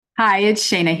Hi, it's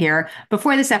Shayna here.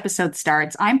 Before this episode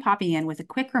starts, I'm popping in with a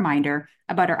quick reminder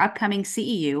about our upcoming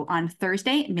CEU on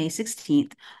Thursday, May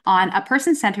 16th, on a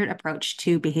person-centered approach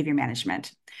to behavior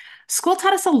management. School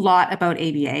taught us a lot about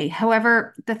ABA.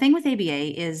 However, the thing with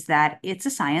ABA is that it's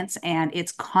a science and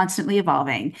it's constantly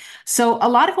evolving. So a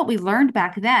lot of what we learned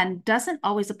back then doesn't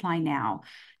always apply now.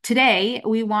 Today,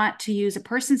 we want to use a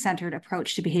person-centered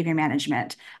approach to behavior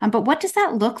management. But what does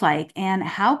that look like, and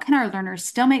how can our learners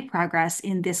still make progress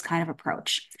in this kind of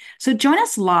approach? So join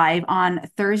us live on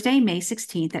Thursday, May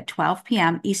 16th at 12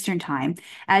 p.m. Eastern Time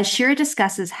as Shira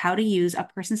discusses how to use a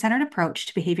person-centered approach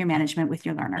to behavior management with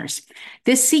your learners.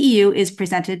 This CEU is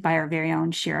presented by our very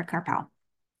own Shira Karpal.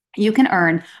 You can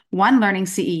earn one learning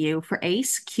CEU for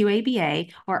ACE,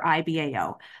 QABA, or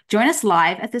IBAO. Join us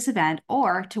live at this event,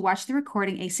 or to watch the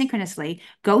recording asynchronously,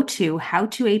 go to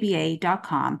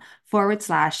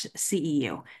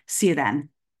howtoaba.com/CEU. See you then.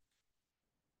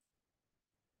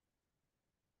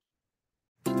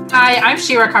 Hi, I'm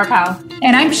Shira Karpal.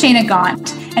 And I'm Shayna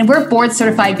Gaunt, and we're board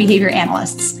certified behavior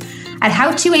analysts. At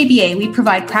How to ABA, we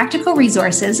provide practical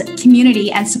resources,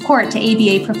 community, and support to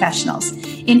ABA professionals.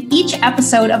 In each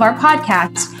episode of our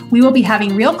podcast, we will be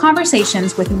having real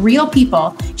conversations with real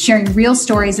people, sharing real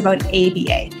stories about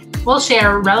ABA. We'll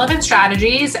share relevant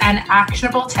strategies and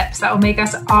actionable tips that will make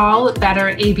us all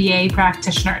better ABA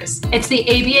practitioners. It's the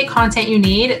ABA content you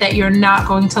need that you're not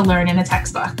going to learn in a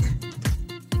textbook.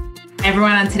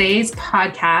 Everyone, on today's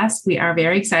podcast, we are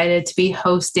very excited to be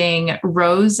hosting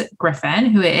Rose Griffin,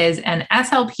 who is an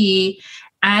SLP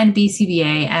and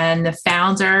BCBA and the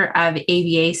founder of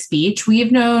ABA Speech.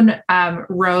 We've known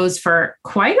Rose for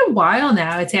quite a while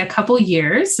now. I'd say a couple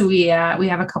years. We have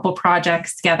a couple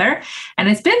projects together, and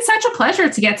it's been such a pleasure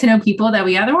to get to know people that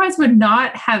we otherwise would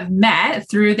not have met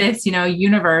through this,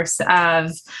 universe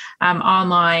of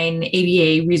online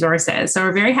ABA resources. So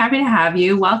we're very happy to have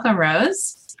you. Welcome,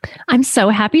 Rose. I'm so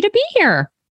happy to be here.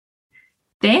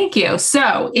 Thank you.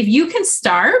 So if you can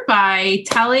start by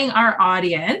telling our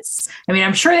audience,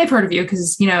 I'm sure they've heard of you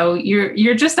because,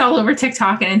 you're just all over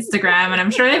TikTok and Instagram, and I'm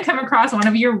sure they've come across one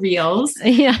of your reels.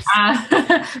 Yes.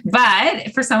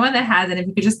 But for someone that hasn't, if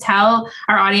you could just tell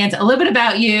our audience a little bit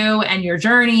about you and your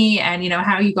journey and,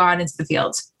 how you got into the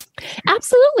field.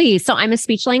 Absolutely. So I'm a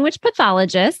speech language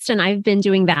pathologist, and I've been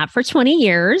doing that for 20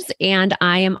 years. And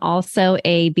I am also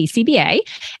a BCBA,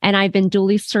 and I've been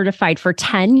duly certified for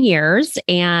 10 years.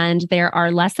 And there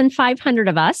are less than 500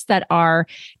 of us that are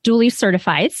duly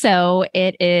certified. So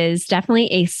it is definitely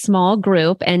a small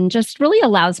group and just really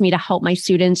allows me to help my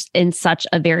students in such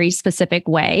a very specific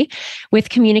way with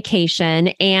communication.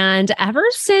 And ever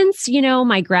since,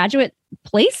 my graduate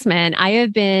placement, I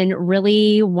have been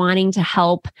really wanting to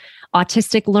help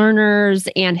autistic learners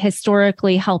and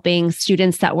historically helping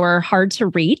students that were hard to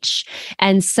reach.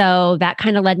 And so that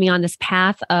kind of led me on this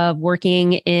path of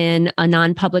working in a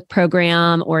non-public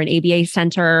program or an ABA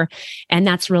center. And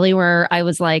that's really where I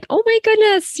was like, oh my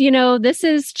goodness, this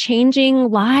is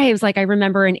changing lives. Like I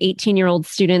remember an 18-year-old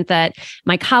student that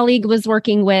my colleague was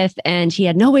working with, and he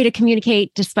had no way to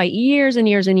communicate despite years and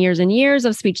years and years and years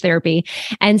of speech therapy.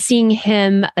 And seeing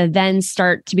him then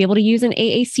start to be able to use an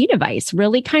AAC device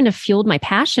really kind of fueled my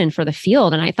passion for the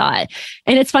field. And I thought,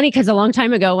 and it's funny because a long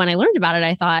time ago when I learned about it,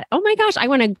 I thought, oh my gosh, I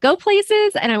want to go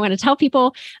places and I want to tell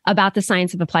people about the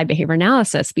science of applied behavior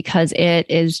analysis, because it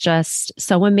is just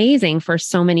so amazing for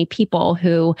so many people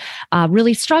who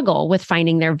really struggle with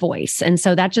finding their voice. And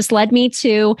so that just led me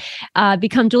to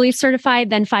become duly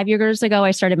certified. Then 5 years ago, I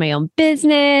started my own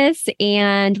business,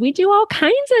 and we do all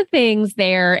kinds of things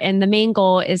there. And the main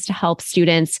goal is to help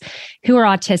students who are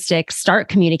autistic start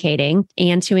communicating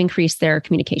and to increase their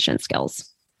communication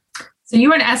skills. So you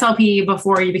were an SLP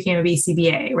before you became a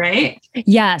BCBA, right?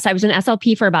 Yes, I was an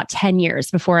SLP for about 10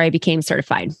 years before I became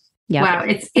certified. Yeah. Wow.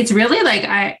 It's really like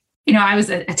I was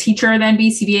a teacher then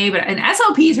BCBA, but an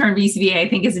SLP turned BCBA, I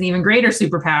think, is an even greater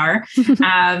superpower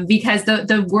because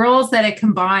the worlds that it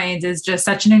combines is just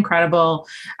such an incredible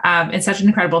and such an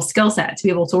incredible skill set to be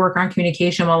able to work on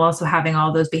communication while also having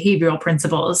all those behavioral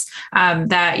principles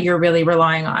that you're really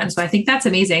relying on. So I think that's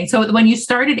amazing. So when you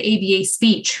started ABA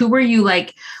Speech, who were you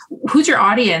who's your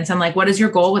audience, and what is your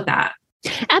goal with that?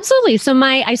 Absolutely. So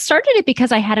I started it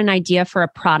because I had an idea for a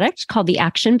product called the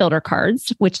Action Builder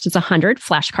Cards, which is 100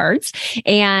 flashcards,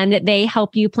 and they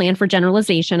help you plan for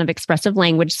generalization of expressive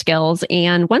language skills.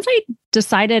 And once I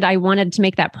decided I wanted to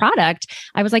make that product,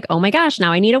 I was like, oh my gosh,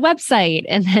 now I need a website.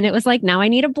 And then it was like, now I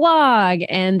need a blog.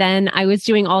 And then I was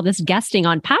doing all this guesting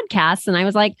on podcasts, and I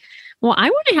was like, Well,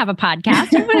 I want to have a podcast.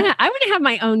 I want to have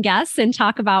my own guests and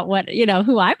talk about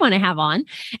who I want to have on.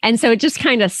 And so it just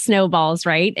kind of snowballs,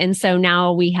 right? And so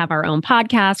now we have our own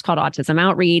podcast called Autism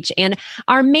Outreach. And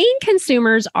our main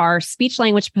consumers are speech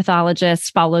language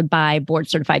pathologists, followed by board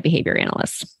certified behavior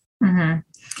analysts. Mm-hmm.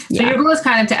 So your goal is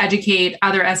kind of to educate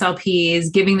other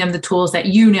SLPs, giving them the tools that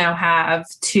you now have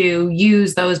to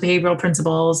use those behavioral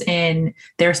principles in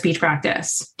their speech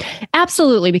practice.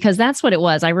 Absolutely, because that's what it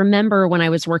was. I remember when I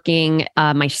was working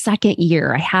my second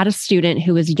year, I had a student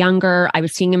who was younger. I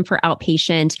was seeing him for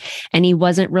outpatient, and he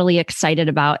wasn't really excited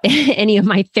about any of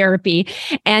my therapy.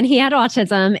 And he had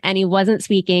autism, and he wasn't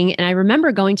speaking. And I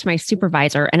remember going to my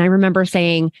supervisor, and I remember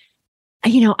saying, I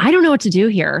don't know what to do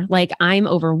here. Like, I'm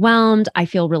overwhelmed. I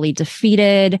feel really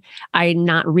defeated. I'm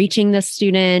not reaching this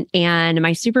student. And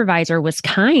my supervisor was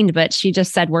kind, but she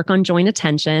just said, work on joint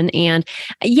attention. And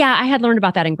yeah, I had learned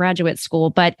about that in graduate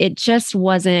school, but it just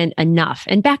wasn't enough.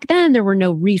 And back then there were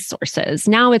no resources.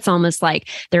 Now it's almost like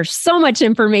there's so much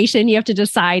information. You have to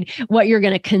decide what you're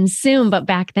going to consume. But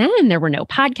back then there were no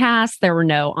podcasts, there were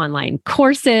no online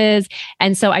courses.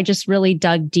 And so I just really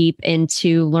dug deep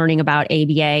into learning about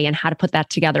ABA and how to put that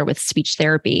together with speech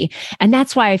therapy. And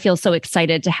that's why I feel so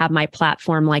excited to have my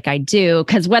platform like I do,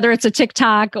 because whether it's a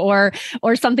TikTok or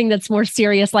something that's more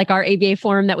serious like our ABA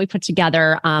forum that we put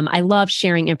together, I love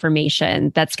sharing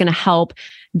information that's going to help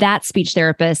that speech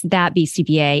therapist, that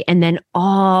BCBA, and then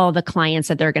all the clients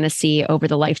that they're going to see over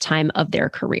the lifetime of their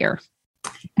career.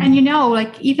 And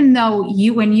even though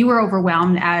when you were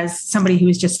overwhelmed as somebody who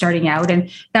was just starting out,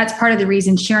 and that's part of the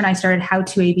reason Sharon and I started How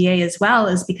to ABA as well,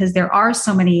 is because there are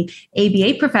so many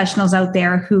ABA professionals out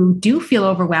there who do feel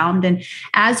overwhelmed. And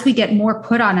as we get more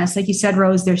put on us, like you said,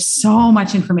 Rose, there's so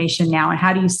much information now, and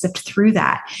how do you sift through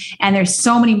that? And there's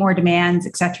so many more demands,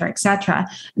 et cetera,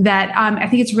 that I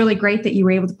think it's really great that you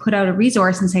were able to put out a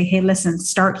resource and say, hey, listen,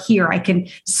 start here. I can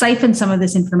siphon some of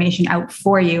this information out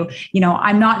for you.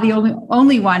 I'm not the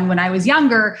only one when I was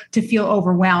younger to feel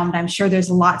overwhelmed. I'm sure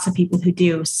there's lots of people who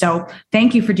do. So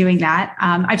thank you for doing that.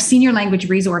 I've seen your language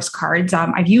resource cards.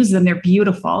 I've used them. They're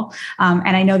beautiful.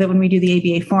 And I know that when we do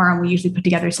the ABA forum, we usually put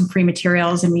together some free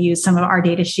materials, and we use some of our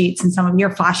data sheets and some of your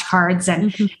flashcards.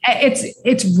 And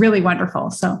it's really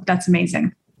wonderful. So that's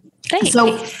amazing. Thanks.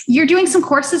 So you're doing some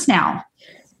courses now.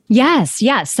 Yes.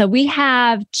 So we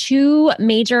have two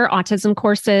major autism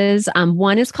courses.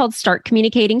 One is called Start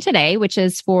Communicating Today, which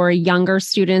is for younger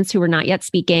students who are not yet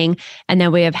speaking. And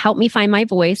then we have Help Me Find My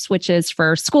Voice, which is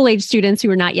for school-age students who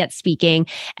are not yet speaking.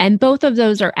 And both of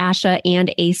those are ASHA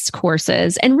and ACE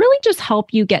courses, and really just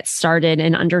help you get started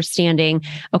in understanding,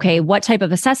 okay, what type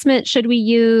of assessment should we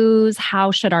use? How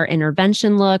should our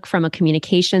intervention look from a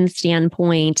communication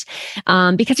standpoint?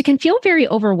 Because it can feel very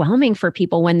overwhelming for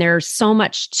people when there's so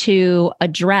much to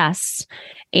address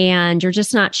and you're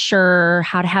just not sure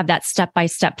how to have that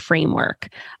step-by-step framework.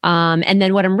 And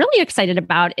then what I'm really excited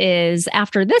about is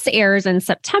after this airs in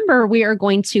September, we are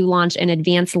going to launch an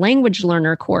advanced language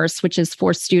learner course, which is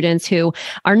for students who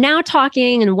are now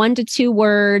talking in 1 to 2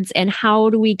 words. And how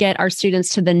do we get our students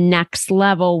to the next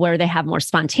level where they have more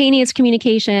spontaneous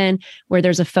communication, where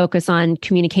there's a focus on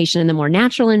communication in the more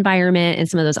natural environment and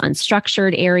some of those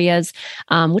unstructured areas,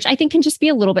 which I think can just be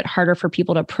a little bit harder for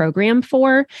people to program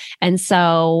for. And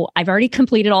so I've already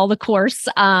completed all the course.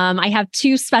 I have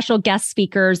 2 special guest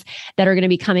speakers that are going to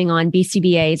be coming on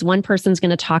BCBAs. One person's going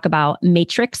to talk about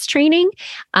matrix training.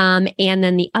 And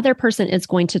then the other person is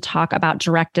going to talk about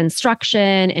direct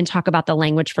instruction and talk about the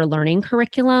language for learning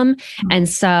curriculum. And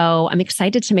so I'm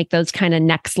excited to make those kind of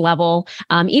next level,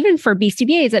 even for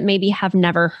BCBAs that maybe have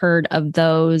never heard of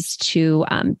those 2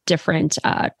 different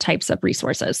types of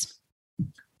resources.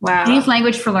 Wow. I use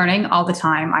language for learning all the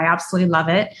time. I absolutely love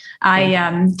it.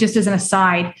 I just as an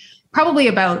aside, probably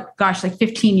about,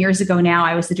 15 years ago now,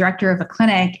 I was the director of a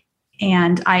clinic,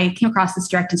 and I came across this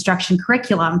direct instruction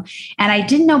curriculum, and I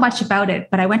didn't know much about it,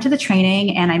 but I went to the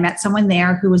training and I met someone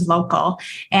there who was local,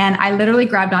 and I literally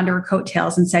grabbed onto her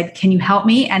coattails and said, can you help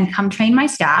me and come train my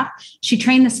staff? She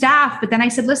trained the staff, but then I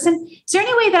said, listen, is there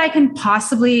any way that I can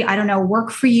possibly,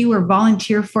 work for you or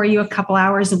volunteer for you a couple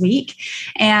hours a week?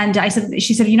 And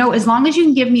she said, as long as you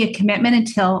can give me a commitment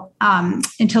until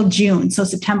June, so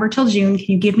September till June, can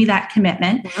you give me that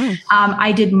commitment? Mm-hmm.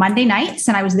 I did Monday nights,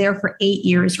 and I was there for 8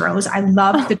 years, Rose. I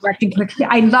love the directing curriculum.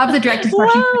 I love the direct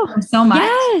instruction curriculum so much.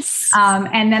 Yes.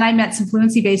 And then I met some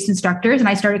fluency-based instructors, and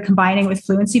I started combining with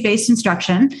fluency-based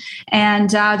instruction. And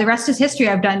the rest is history.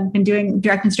 I've been doing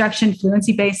direct instruction,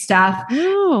 fluency-based stuff.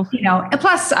 Oh.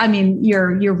 Plus,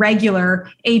 your regular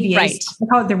ABA, right. I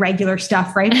call it the regular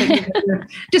stuff, right? But your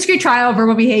discrete trial,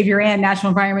 verbal behavior, and natural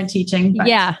environment teaching. But,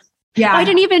 yeah. Yeah. Oh, I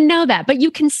didn't even know that. But you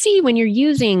can see when you're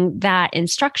using that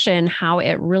instruction, how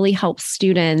it really helps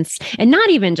students, and not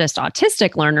even just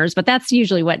autistic learners, but that's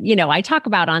usually what, I talk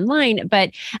about online.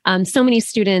 But so many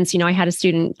students, I had a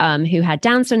student who had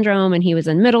Down syndrome, and he was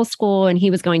in middle school, and he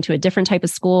was going to a different type of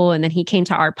school. And then he came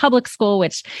to our public school,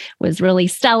 which was really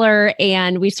stellar.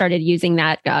 And we started using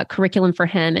that curriculum for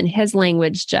him, and his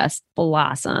language just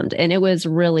blossomed. And it was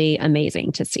really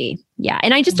amazing to see. Yeah.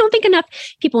 And I just don't think enough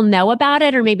people know about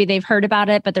it, or maybe they've heard about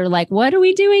it, but they're like, what are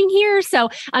we doing here? So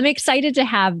I'm excited to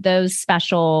have those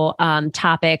special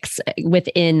topics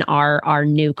within our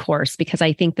new course, because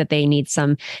I think that they need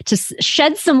to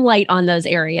shed some light on those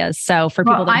areas. So for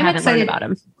people that haven't learned about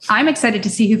them. I'm excited to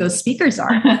see who those speakers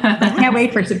are. I can't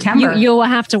wait for September. You'll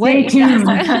have to wait. And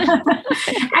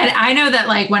I know that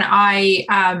like when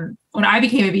I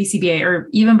became a BCBA, or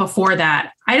even before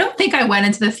that, I don't think I went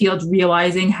into the field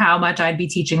realizing how much I'd be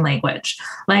teaching language.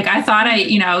 Like I thought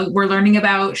we're learning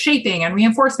about shaping and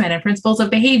reinforcement and principles of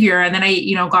behavior. And then I,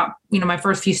 got, my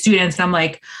first few students, and I'm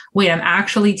like, wait, I'm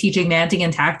actually teaching manting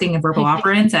and tacting and verbal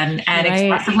operants and right.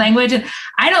 Expressive language. And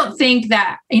I don't think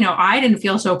that, I didn't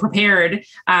feel so prepared.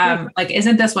 Like,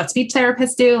 isn't this what speech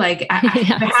therapists do? Like,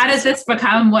 how does this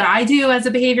become what I do as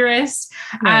a behaviorist?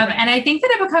 Right. And I think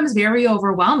that it becomes very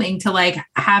overwhelming to like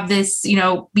have this,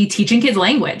 be teaching kids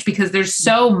language, because there's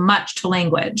so much to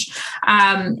language.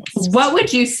 What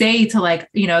would you say to like,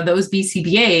 those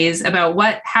BCBAs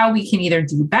about how we can either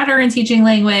do better in teaching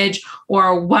language,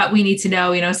 or what we need to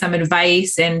know, some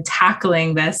advice in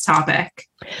tackling this topic?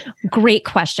 Great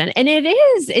question. And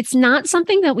it's not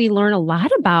something that we learn a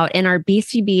lot about in our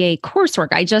BCBA coursework.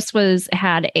 I just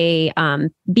had a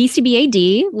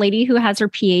BCBAD lady who has her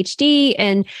PhD,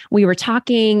 and we were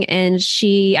talking, and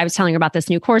I was telling her about this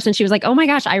new course, and she was like, oh my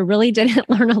gosh, I really didn't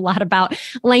learn a lot about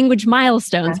language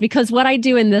milestones, because what I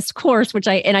do in this course,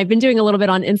 I've been doing a little bit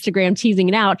on Instagram, teasing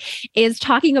it out, is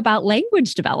talking about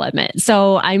language development.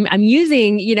 So I'm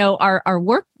using, our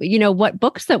work, what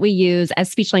books that we use as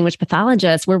speech language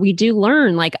pathologists, where we do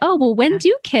learn like, oh, well, when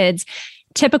do kids,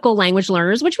 typical language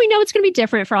learners, which we know it's going to be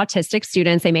different for autistic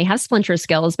students, they may have splinter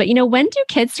skills, but when do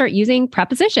kids start using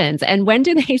prepositions, and when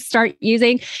do they start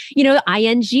using,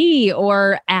 ing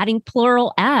or adding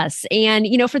plural s? And,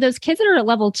 for those kids that are at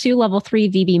level 2, level 3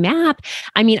 VB MAP,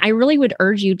 I really would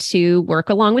urge you to work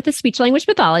along with a speech language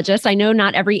pathologist. I know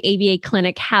not every ABA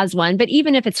clinic has one, but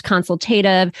even if it's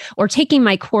consultative, or taking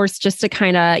my course just to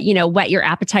kind of, whet your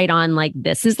appetite on like,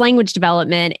 this is language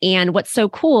development. And what's so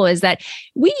cool is that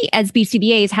we as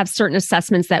BCBAs have certain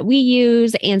assessments that we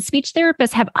use, and speech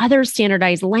therapists have other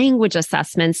standardized language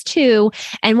assessments too.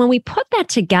 And when we put that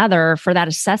together for that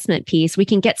assessment piece, we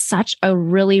can get such a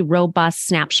really robust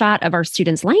snapshot of our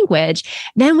students' language.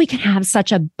 Then we can have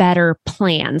such a better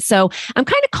plan. So I'm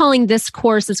kind of calling this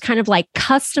course as kind of like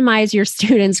customize your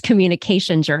students'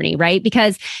 communication journey, right?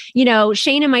 Because,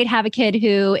 Shana might have a kid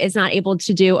who is not able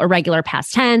to do a regular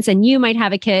past tense, and you might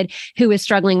have a kid who is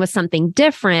struggling with something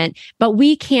different, but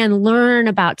we can learn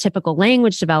about typical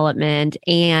language development,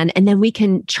 and then we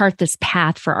can chart this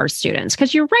path for our students.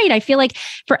 Because you're right, I feel like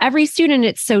for every student,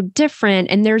 it's so different,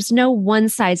 and there's no one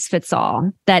size fits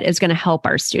all that is going to help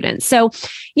our students. So,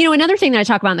 another thing that I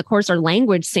talk about in the course are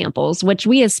language samples, which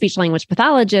we as speech language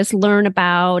pathologists learn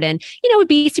about. And,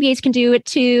 BCBAs can do it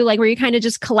too, like where you're kind of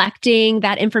just collecting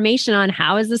that information on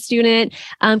how is the student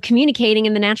communicating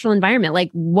in the natural environment?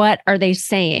 Like, what are they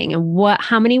saying, and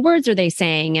how many words are they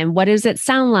saying, and what does it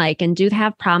sound like? And do they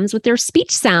have problems with their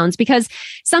speech sounds? Because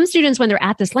some students, when they're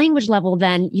at this language level,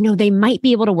 then, they might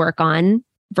be able to work on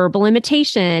verbal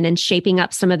imitation and shaping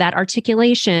up some of that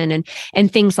articulation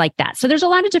and things like that. So there's a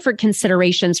lot of different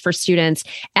considerations for students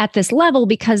at this level,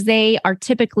 because they are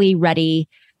typically ready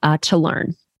to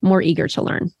learn, more eager to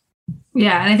learn.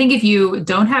 Yeah. And I think if you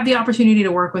don't have the opportunity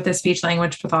to work with a speech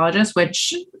language pathologist,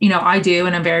 which, I do,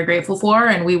 and I'm very grateful for,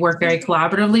 and we work very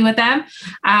collaboratively with them.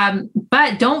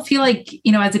 But don't feel like,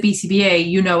 as a BCBA,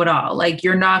 you know it all. Like,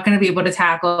 you're not going to be able to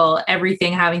tackle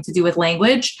everything having to do with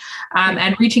language,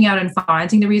 and reaching out and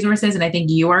finding the resources. And I think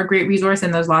you are a great resource,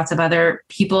 and there's lots of other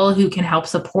people who can help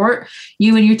support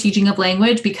you in your teaching of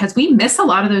language, because we miss a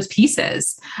lot of those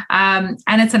pieces. And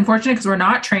it's unfortunate because we're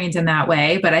not trained in that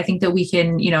way, but I think that we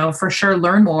can, for sure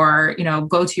learn more,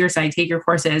 go to your site, take your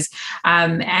courses,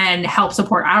 and help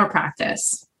support our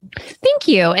practice. Thank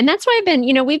you. And that's why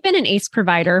we've been an ACE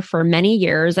provider for many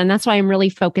years. And that's why I'm really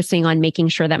focusing on making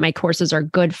sure that my courses are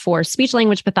good for speech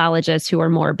language pathologists who are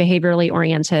more behaviorally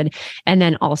oriented, and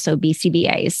then also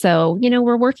BCBA. So,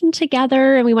 we're working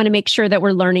together, and we want to make sure that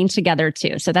we're learning together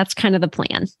too. So that's kind of the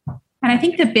plan. And I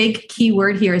think the big key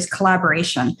word here is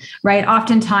collaboration, right?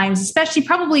 Oftentimes, especially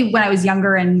probably when I was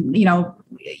younger and,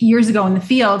 years ago in the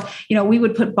field, we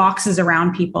would put boxes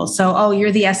around people. So, oh,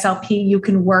 you're the SLP, you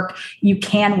can work,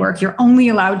 you're only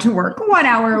allowed to work 1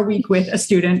 hour a week with a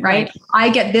student, right? I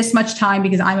get this much time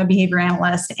because I'm a behavior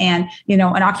analyst, and, an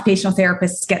occupational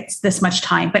therapist gets this much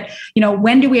time. But,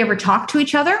 when do we ever talk to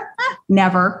each other?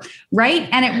 Never, right?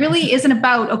 And it really isn't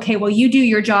about, okay, well, you do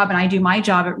your job and I do my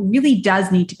job. It really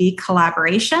does need to be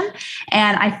collaboration.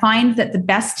 And I find that the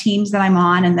best teams that I'm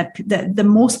on and the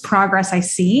most progress I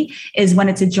see is when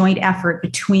it's a joint effort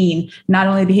between not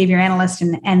only behavior analyst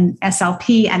and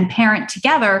SLP and parent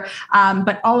together,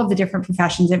 but all of the different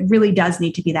professions. It really does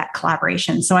need to be that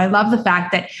collaboration. So I love the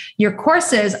fact that your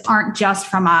courses aren't just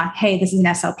from a, hey, this is an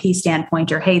SLP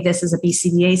standpoint, or hey, this is a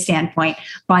BCBA standpoint,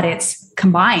 but it's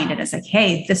combined. And it's like,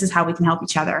 hey, this is how we can help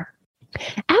each other.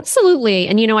 Absolutely.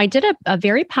 And, I did a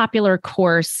very popular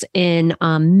course in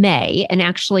May, and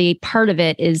actually part of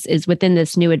it is within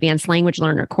this new advanced language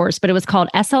learner course, but it was called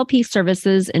SLP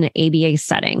Services in an ABA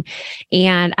Setting.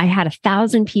 And I had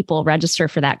 1,000 people register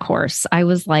for that course. I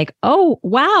was like, oh,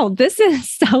 wow, this is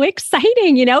so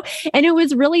exciting, and it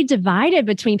was really divided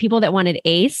between people that wanted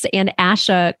ACE and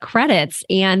ASHA credits.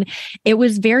 And it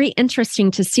was very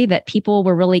interesting to see that people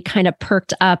were really kind of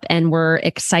perked up and were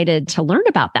excited to learn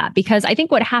about that, because I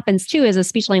think what happens too is a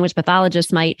speech language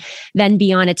pathologist might then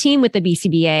be on a team with the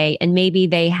BCBA, and maybe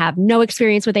they have no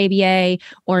experience with ABA,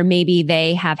 or maybe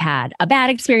they have had a bad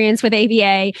experience with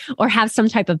ABA, or have some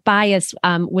type of bias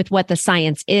with what the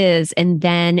science is. And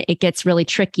then it gets really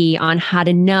tricky on how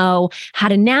to know how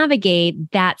to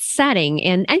navigate that setting.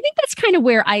 And I think that's kind of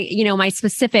where my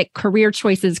specific career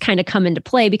choices kind of come into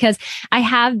play, because I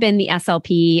have been the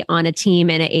SLP on a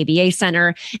team in an ABA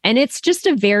center, and it's just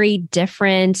a very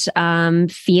different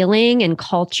feeling and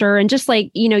culture. And just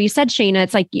like, you said, Shayna,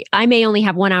 it's like, I may only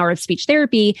have 1 hour of speech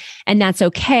therapy, and that's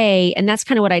okay. And that's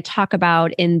kind of what I talk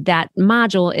about in that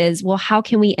module is, well, how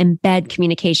can we embed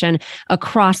communication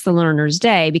across the learner's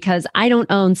day? Because I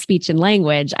don't own speech and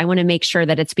language. I want to make sure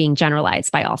that it's being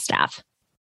generalized by all staff.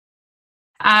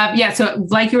 So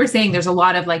like you were saying, there's a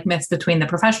lot of myths between the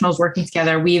professionals working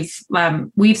together. We've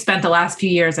spent the last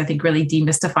few years, I think, really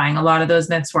demystifying a lot of those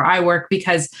myths where I work,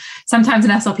 because sometimes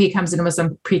an SLP comes in with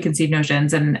some preconceived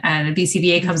notions, and a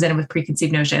BCBA comes in with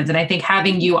preconceived notions. And I think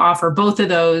having you offer both of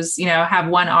those, have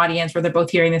one audience where they're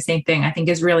both hearing the same thing, I think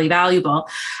is really valuable.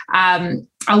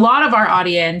 A lot of our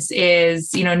audience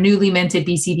is, newly minted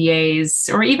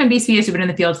BCBAs, or even BCBAs who've been in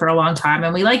the field for a long time.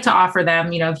 And we like to offer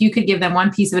them, if you could give them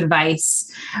one piece of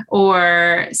advice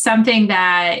or something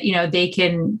that, they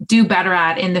can do better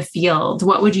at in the field,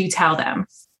 what would you tell them?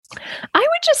 I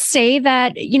would just say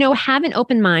that, have an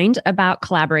open mind about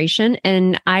collaboration.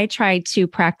 And I try to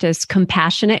practice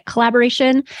compassionate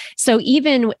collaboration. So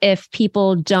even if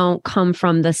people don't come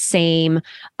from the same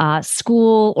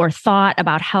school or thought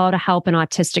about how to help an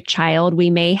autistic child, we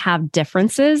may have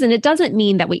differences. And it doesn't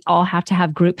mean that we all have to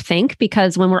have groupthink,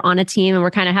 because when we're on a team and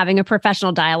we're kind of having a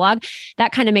professional dialogue,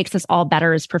 that kind of makes us all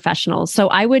better as professionals. So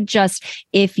I would just,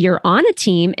 if you're on a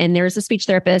team and there's a speech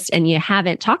therapist and you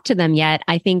haven't talked to them yet,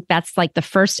 I think that's like the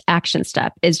first action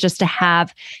step, is just to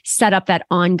have set up that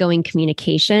ongoing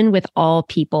communication with all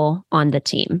people on the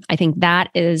team. I think that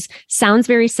sounds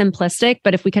very simplistic,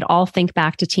 but if we could all think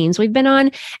back to teams we've been on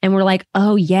and we're like,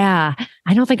 oh yeah,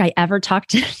 I don't think I ever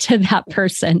talked to that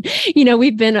person.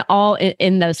 We've been all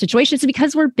in those situations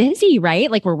because we're busy, right?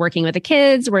 Like we're working with the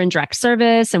kids, we're in direct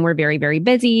service, and we're very, very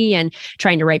busy and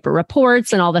trying to write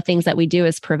reports and all the things that we do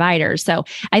as providers. So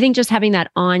I think just having that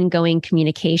ongoing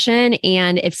communication,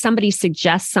 and if somebody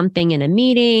suggests something in a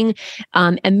meeting,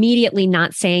 immediately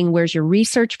not saying, where's your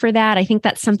research for that? I think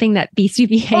that's something that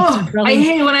BCBA really... I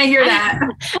hate when I hear that.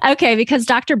 Okay, because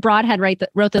Dr. Broadhead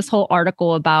wrote this whole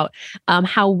article about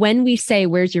how when we say,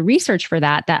 where's your research for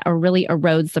that, that really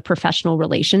erodes the professional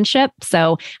relationship.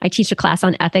 So I teach a class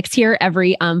on ethics here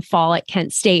every fall at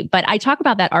Kent State, but I talk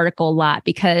about that article a lot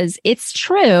because it's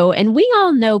true. And we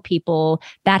all know people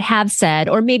that have said,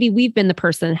 or maybe we've been the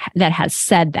person that has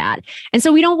said that. And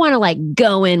so we don't want to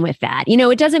go in with that.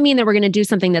 It doesn't mean that we're going to do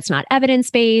something that's not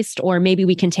evidence-based, or maybe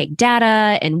we can take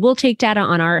data and we'll take data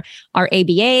on our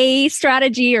ABA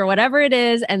strategy or whatever it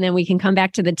is. And then we can come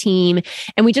back to the team.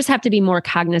 And we just have to be more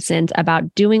cognizant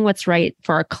about doing what's right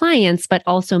for our clients, but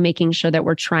also making sure that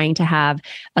we're trying to have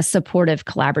a supportive,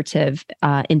 collaborative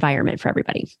environment for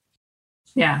everybody.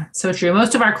 Yeah, so true.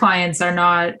 Most of our clients are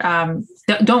not,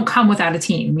 don't come without a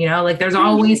team, there's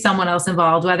always someone else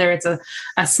involved, whether it's a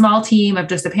small team of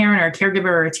just a parent or a caregiver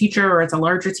or a teacher, or it's a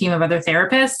larger team of other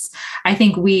therapists. I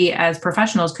think we as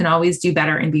professionals can always do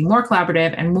better and be more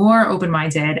collaborative and more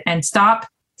open-minded and stop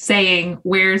saying,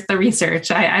 where's the research?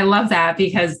 I love that,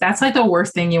 because that's like the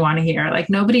worst thing you want to hear. Like,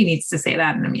 nobody needs to say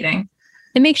that in a meeting.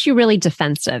 It makes you really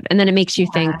defensive. And then it makes you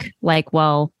think like,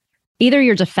 well, either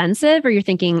you're defensive or you're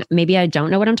thinking, maybe I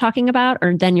don't know what I'm talking about.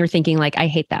 Or then you're thinking like, I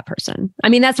hate that person. I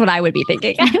mean, that's what I would be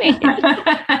thinking.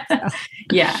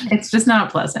 Yeah, it's just not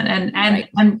pleasant.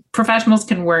 And professionals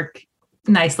can work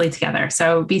nicely together.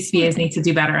 So BCBAs need to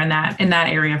do better in that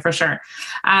area for sure.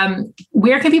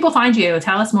 Where can people find you?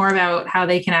 Tell us more about how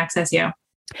they can access you.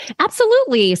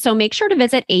 Absolutely. So make sure to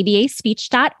visit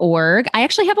abaspeech.org. I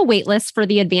actually have a wait list for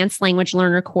the Advanced Language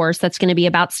Learner course that's going to be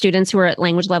about students who are at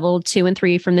language level 2 and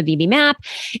 3 from the VB MAP.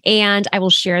 And I will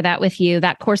share that with you.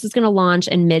 That course is going to launch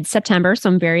in mid-September. So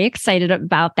I'm very excited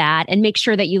about that. And make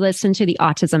sure that you listen to the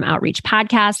Autism Outreach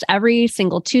podcast. Every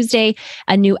single Tuesday,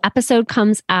 a new episode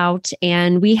comes out,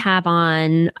 and we have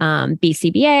on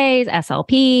BCBAs,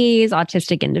 SLPs,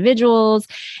 autistic individuals,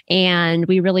 and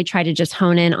we really try to just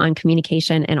hone in on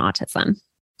communication and autism.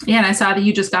 Yeah. And I saw that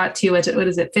you just got to, what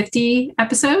is it, 50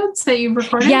 episodes that you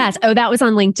recorded? Yes. Oh, that was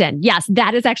on LinkedIn. Yes.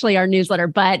 That is actually our newsletter,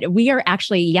 but we are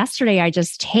actually, yesterday I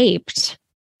just taped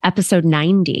episode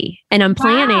 90, and I'm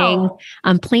planning,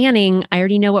 I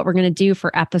already know what we're going to do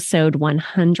for episode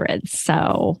 100.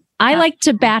 So I like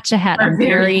to batch ahead. I'm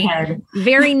very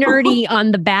nerdy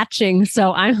on the batching.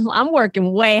 So I'm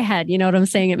working way ahead. You know what I'm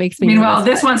saying? It makes me Meanwhile,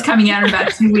 this one's coming out in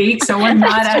about 2 weeks. So we're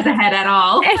not as ahead at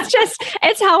all.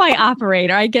 It's how I operate.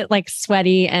 I get like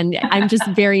sweaty, and I'm just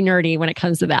very nerdy when it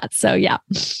comes to that. So yeah.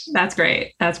 That's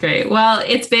great. Well,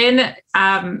 it's been,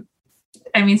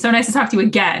 so nice to talk to you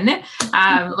again.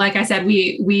 Like I said,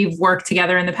 we've worked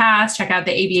together in the past. Check out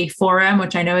the ABA forum,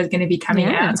 which I know is going to be coming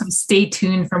out. So stay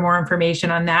tuned for more information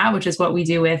on that, which is what we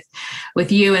do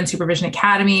with you and Supervision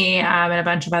Academy and a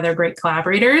bunch of other great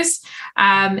collaborators.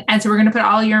 And so we're going to put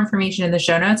all your information in the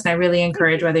show notes. And I really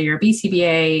encourage, whether you're a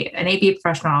BCBA, an ABA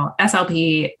professional,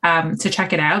 SLP, to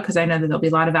check it out, because I know that there'll be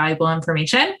a lot of valuable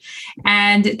information.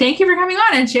 And thank you for coming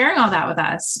on and sharing all that with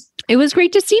us. It was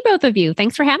great to see both of you.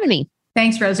 Thanks for having me.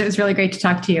 Thanks, Rose. It was really great to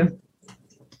talk to you.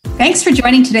 Thanks for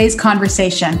joining today's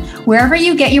conversation. Wherever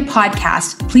you get your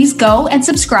podcast, please go and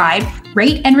subscribe,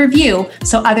 rate, and review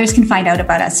so others can find out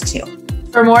about us too.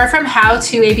 For more from How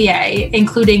to ABA,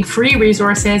 including free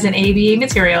resources and ABA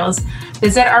materials,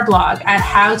 visit our blog at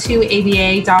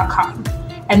howtoaba.com.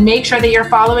 And make sure that you're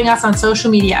following us on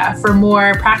social media for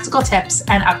more practical tips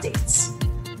and updates.